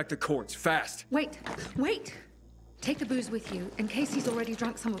 You check the courts, fast. Wait, wait! Take the booze with you, in case he's already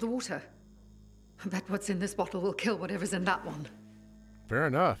drunk some of the water. I bet what's in this bottle will kill whatever's in that one. Fair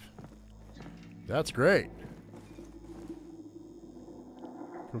enough. That's great.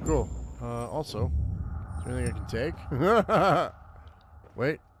 Cool, cool. Also, is there anything I can take?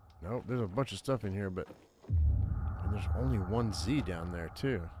 Wait. No, there's a bunch of stuff in here, but... And there's only one Z down there,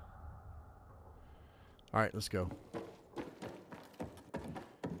 too. Alright, let's go.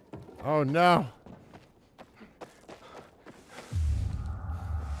 Oh, no!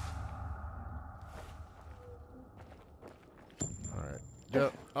 Alright.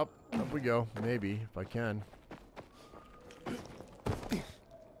 Yep, up we go. Maybe, if I can.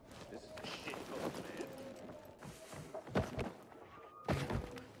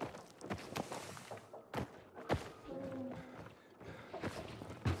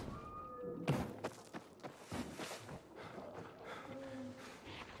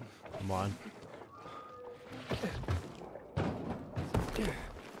 Come on.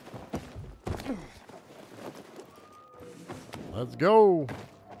 Let's go.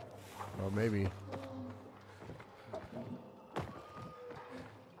 Or maybe.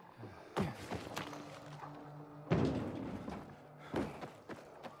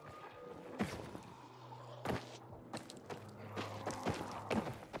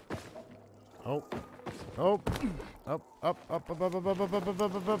 Oh. Oh. Up.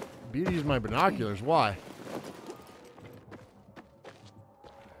 Beauty is my binoculars. Why?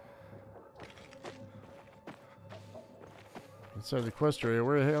 Inside the quest area.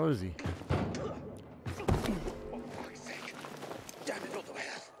 Where the hell is he?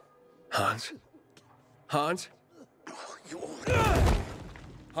 Hans? Hans?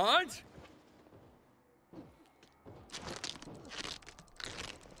 Hans?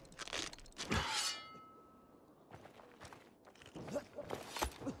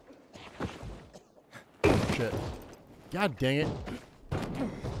 Shit. God dang it.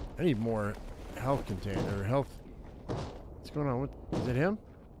 I need more health container or health. What's going on? What is it him?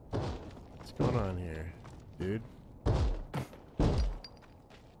 What's going on here, dude?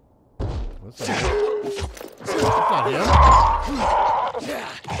 What's that? That's not him.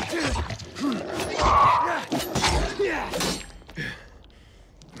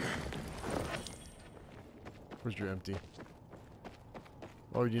 Where's your empty?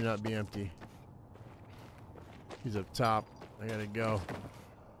 Why would you not be empty? He's up top. I gotta go.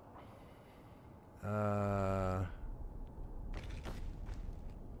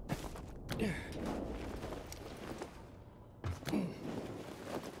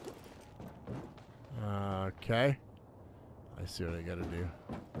 Okay. I see what I gotta do.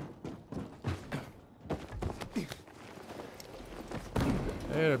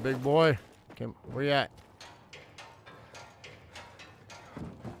 Hey there, big boy. Come, where you at?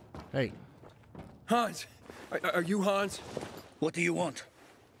 Hey. Hans! Are you Hans? What do you want?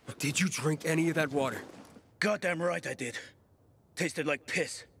 Did you drink any of that water? Goddamn right I did. Tasted like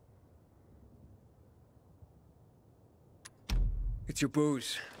piss. It's your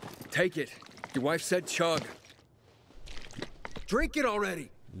booze. Take it. Your wife said chug. Drink it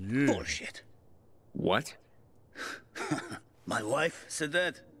already! Yeah. Bullshit. What? My wife said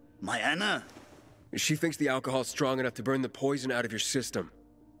that? My Anna? She thinks the alcohol's strong enough to burn the poison out of your system.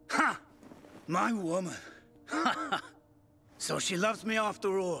 Ha! My woman. So she loves me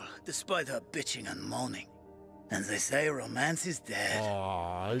after all, despite her bitching and moaning. And they say romance is dead.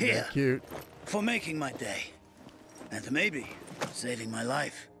 Aw, isn't Here, that cute? for making my day. And maybe saving my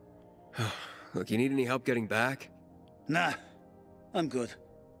life. Look, you need any help getting back? Nah, I'm good.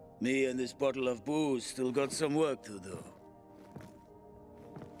 Me and this bottle of booze still got some work to do.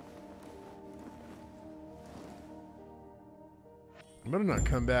 I better not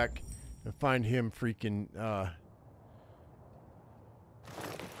come back and find him freaking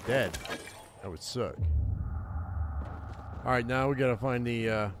dead. That would suck. All right, now we gotta find the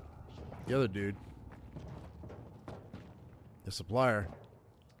other dude, the supplier.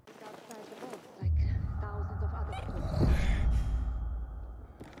 Like thousands of other people.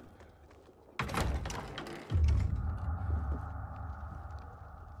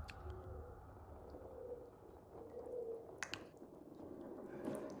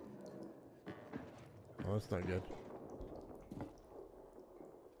 Oh, that's not good.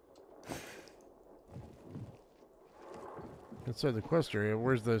 Inside the quest area,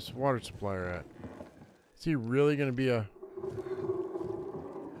 where's this water supplier at? Is he really gonna be a...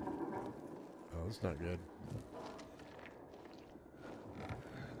 Oh, that's not good.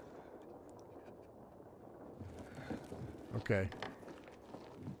 Okay.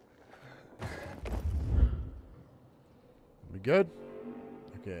 We good?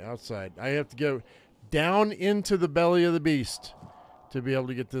 Okay, outside. I have to go down into the belly of the beast to be able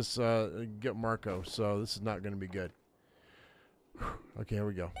to get this, get Marco. So this is not going to be good. Okay, here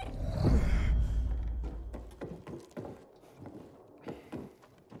we go.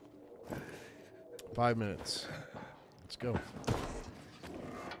 Five minutes. Let's go.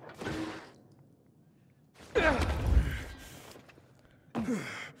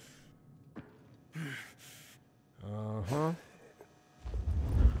 Uh-huh.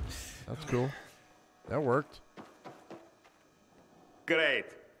 That's cool. That worked. Great.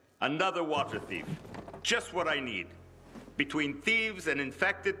 Another water thief. Just what I need. Between thieves and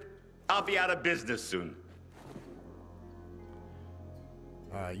infected, I'll be out of business soon.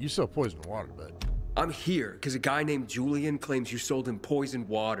 You sell poisoned water, bud. I'm here because a guy named Julian claims you sold him poisoned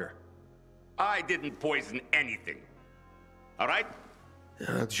water. I didn't poison anything. All right?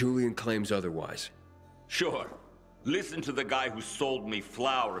 Julian claims otherwise. Sure. Listen to the guy who sold me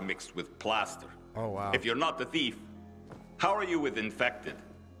flour mixed with plaster. Oh, wow. If you're not the thief, how are you with infected?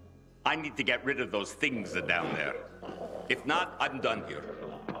 I need to get rid of those things down there. If not, I'm done here.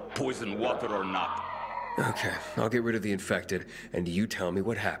 Poison water or not. Okay, I'll get rid of the infected, and you tell me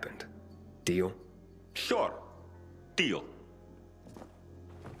what happened. Deal? Sure. Deal.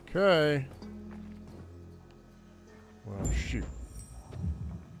 Okay. Well, shoot.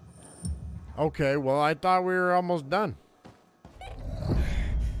 Okay, well, I thought we were almost done.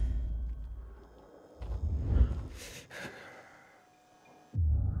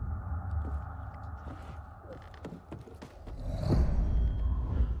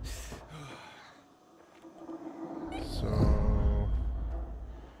 So,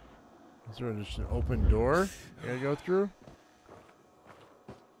 is there just an open door I gotta go through?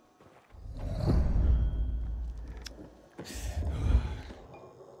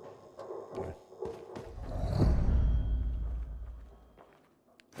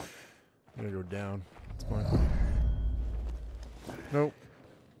 I'm gonna go down. It's fine. Nope.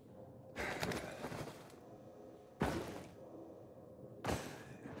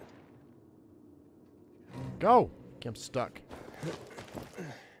 Go! I'm stuck.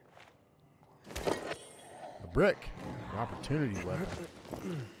 A brick. An opportunity weapon.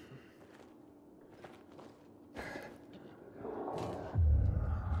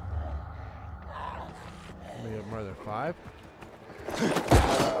 How many of them are there? 5?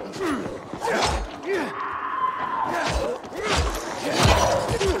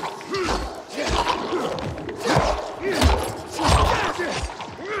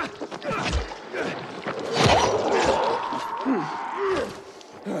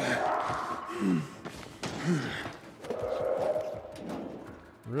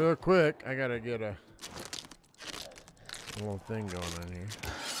 get a little thing going on here.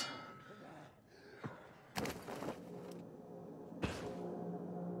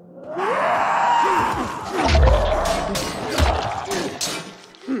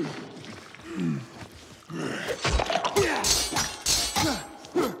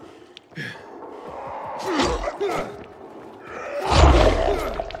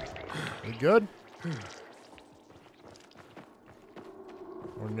 We good?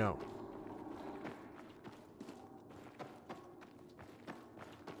 Or no?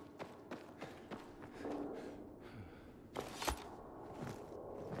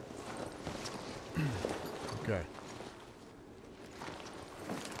 Okay.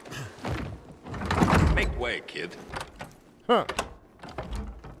 Make way, kid. Huh.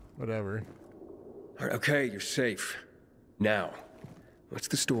 Whatever. All right, okay, you're safe. Now, what's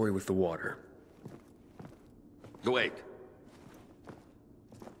the story with the water? Wait.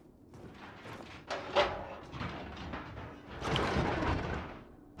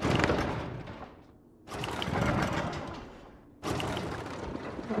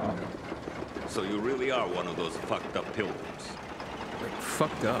 So you really are one of those fucked up pilgrims.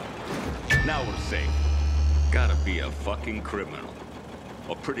 Fucked up? Now we're safe. Gotta be a fucking criminal.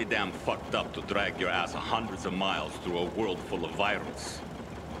 Or pretty damn fucked up to drag your ass hundreds of miles through a world full of virals.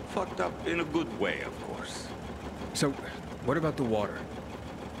 Fucked up in a good way, of course. So, what about the water?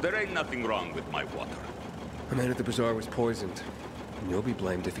 There ain't nothing wrong with my water. A man at the bazaar was poisoned. And you'll be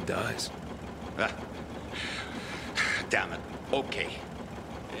blamed if he dies. Ah. Damn it. Okay.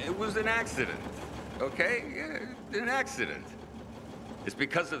 It was an accident. Okay? Yeah, an accident. It's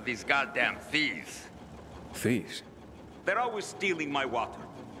because of these goddamn thieves. Thieves? They're always stealing my water.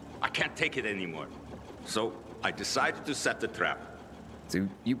 I can't take it anymore. So, I decided to set the trap. So,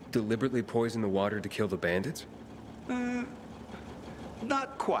 you deliberately poisoned the water to kill the bandits?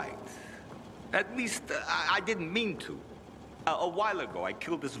 Not quite. At least, I didn't mean to. A while ago, I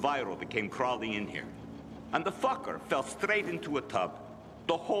killed this viral that came crawling in here. And the fucker fell straight into a tub.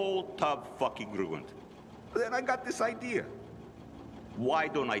 The whole tub fucking ruined. Then I got this idea. Why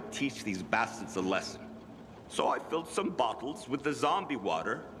don't I teach these bastards a lesson? So I filled some bottles with the zombie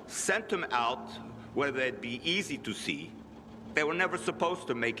water, sent them out where they'd be easy to see. They were never supposed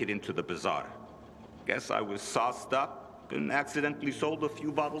to make it into the bazaar. Guess I was sauced up and accidentally sold a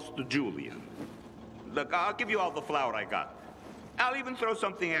few bottles to Julian. Look, I'll give you all the flour I got. I'll even throw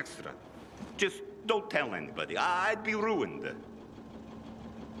something extra. Just don't tell anybody. I'd be ruined.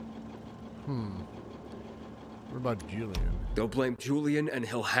 What about Julian? They'll blame Julian and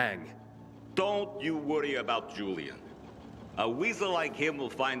he'll hang. Don't you worry about Julian. A weasel like him will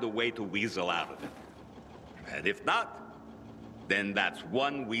find a way to weasel out of it. And if not, then that's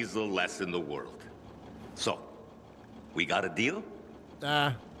one weasel less in the world. So, we got a deal?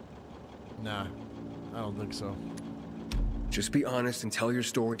 Nah, I don't think so. Just be honest and tell your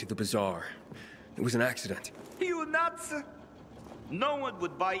story to the bazaar. It was an accident. You nuts? No one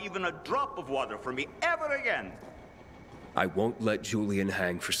would buy even a drop of water from me ever again. I won't let Julian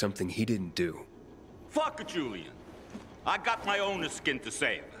hang for something he didn't do. Fuck Julian. I got my own skin to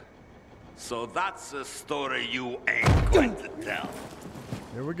save. So that's a story you ain't going to tell.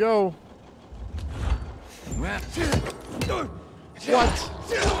 Here we go. What?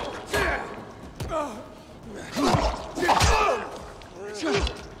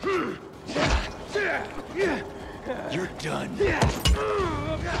 You're done.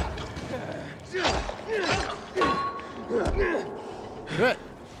 Good.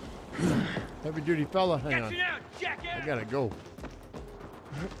 Heavy duty fella. Hang on. I gotta go.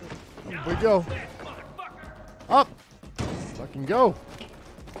 Up we go. Up. Fucking go.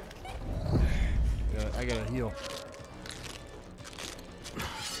 I gotta heal.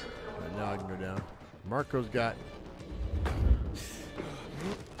 Right, now I can go down. Marco's got.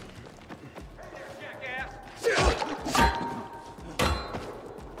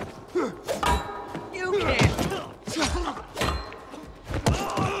 You can't.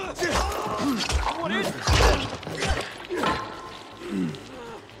 What is it?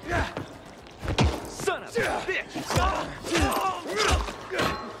 Son of a bitch!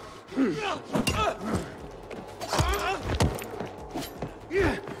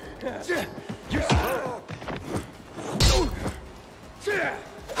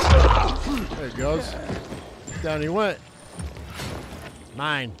 There it goes. Down he went.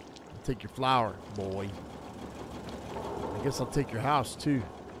 Mine. I'll take your flower, boy. I guess I'll take your house, too.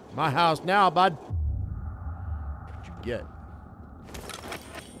 My house now, bud. What'd you get?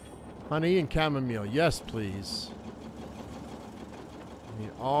 Honey and chamomile. Yes, please. I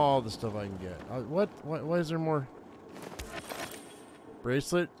need all the stuff I can get. What is there more?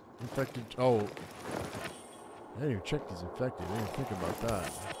 Bracelet? Infected. Oh. I didn't even check these infected. I didn't even think about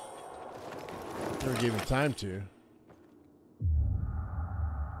that. Never gave me time to.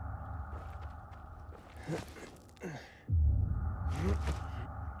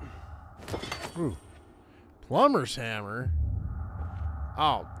 Ooh. Plumber's hammer.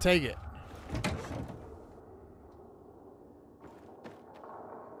 Oh, take it.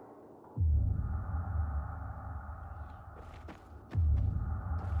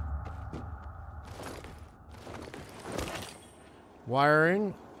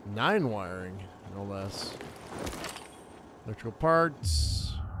 Wiring. 9 wiring, no less. Electrical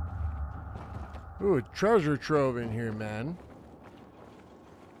parts. Ooh, a treasure trove in here, man.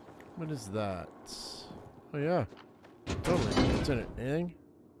 What is that? Oh, yeah. Totally. What's in it? Anything?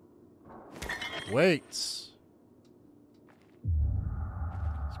 Weights.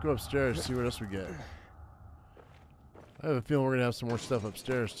 Let's go upstairs, see what else we get. I have a feeling we're going to have some more stuff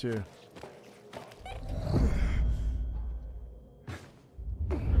upstairs, too.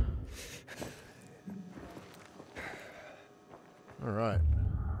 All right.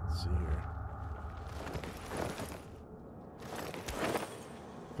 Let's see here.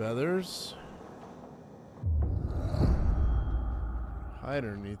 Feathers. Hide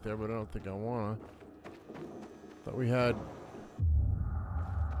underneath there, but I don't think I wanna. Thought we had.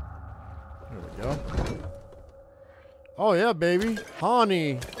 There we go. Oh yeah, baby.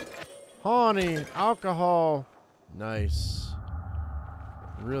 Honey. Honey. Alcohol. Nice.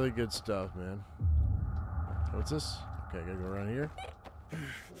 Really good stuff, man. What's this? Okay, I gotta go around here.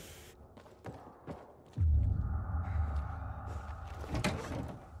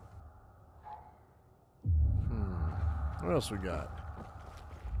 What else we got?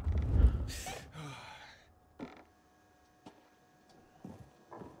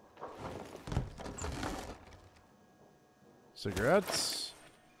 Cigarettes.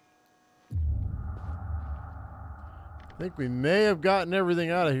 I think we may have gotten everything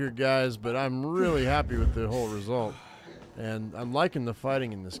out of here, guys, but I'm really happy with the whole result. And I'm liking the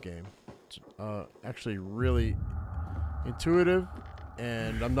fighting in this game. It's actually really intuitive,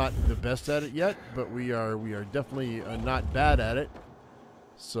 and I'm not the best at it yet, but we are definitely not bad at it.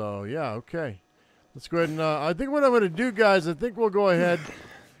 So yeah, okay. Let's go ahead and I think what I'm going to do, guys, I think we'll go ahead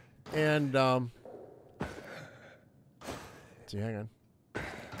and let's see, hang on.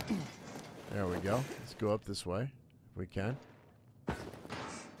 There we go. Let's go up this way if we can.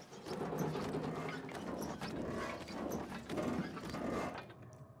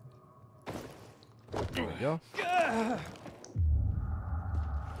 There we go.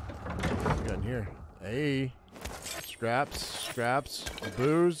 What we got in here? Hey. Scraps,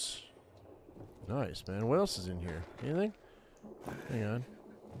 booze. Nice, man. What else is in here? Anything? Hang on.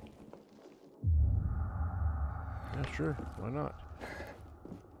 Yeah, sure. Why not?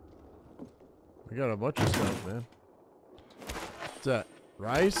 We got a bunch of stuff, man. What's that?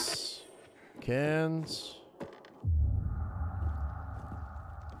 Rice? Cans?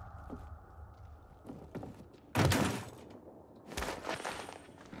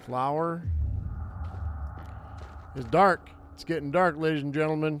 Flour? It's dark. It's getting dark, ladies and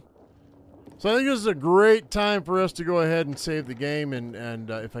gentlemen. So I think this is a great time for us to go ahead and save the game, and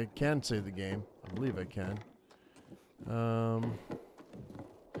if I can save the game, I believe I can. I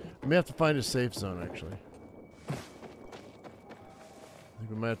may have to find a safe zone, actually. I think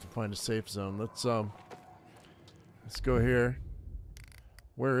we might have to find a safe zone. Let's go here.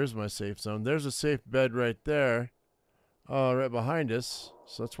 Where is my safe zone? There's a safe bed right there, right behind us.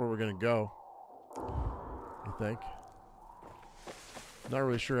 So that's where we're gonna go. I think. Not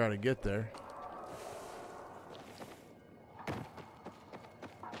really sure how to get there.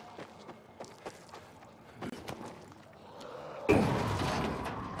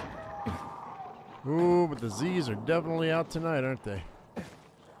 Ooh, but the Z's are definitely out tonight, aren't they?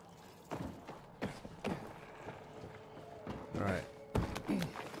 All right.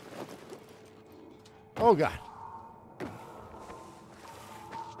 Oh, God.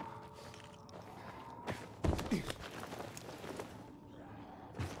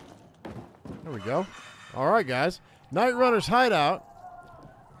 There we go. All right, guys. Night Runner's hideout.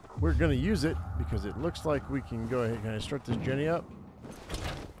 We're going to use it because it looks like we can go ahead. Can I start this Jenny up?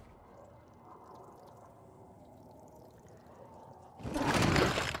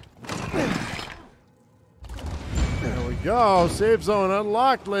 There we go. Save zone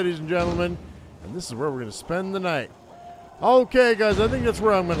unlocked, ladies and gentlemen. And this is where we're going to spend the night. Okay, guys, I think that's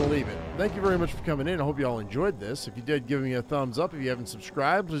where I'm going to leave it. Thank you very much for coming in. I hope you all enjoyed this. If you did, give me a thumbs up. If you haven't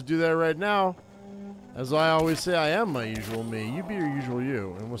subscribed, please do that right now. As I always say, I am my usual me. You be your usual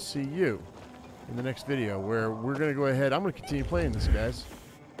you. And we'll see you in the next video where we're going to go ahead. I'm going to continue playing this, guys.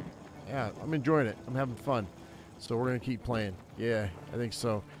 Yeah, I'm enjoying it. I'm having fun. So we're going to keep playing. Yeah, I think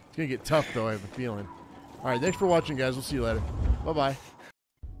so. It's going to get tough, though, I have a feeling. All right, thanks for watching, guys. We'll see you later. Bye-bye.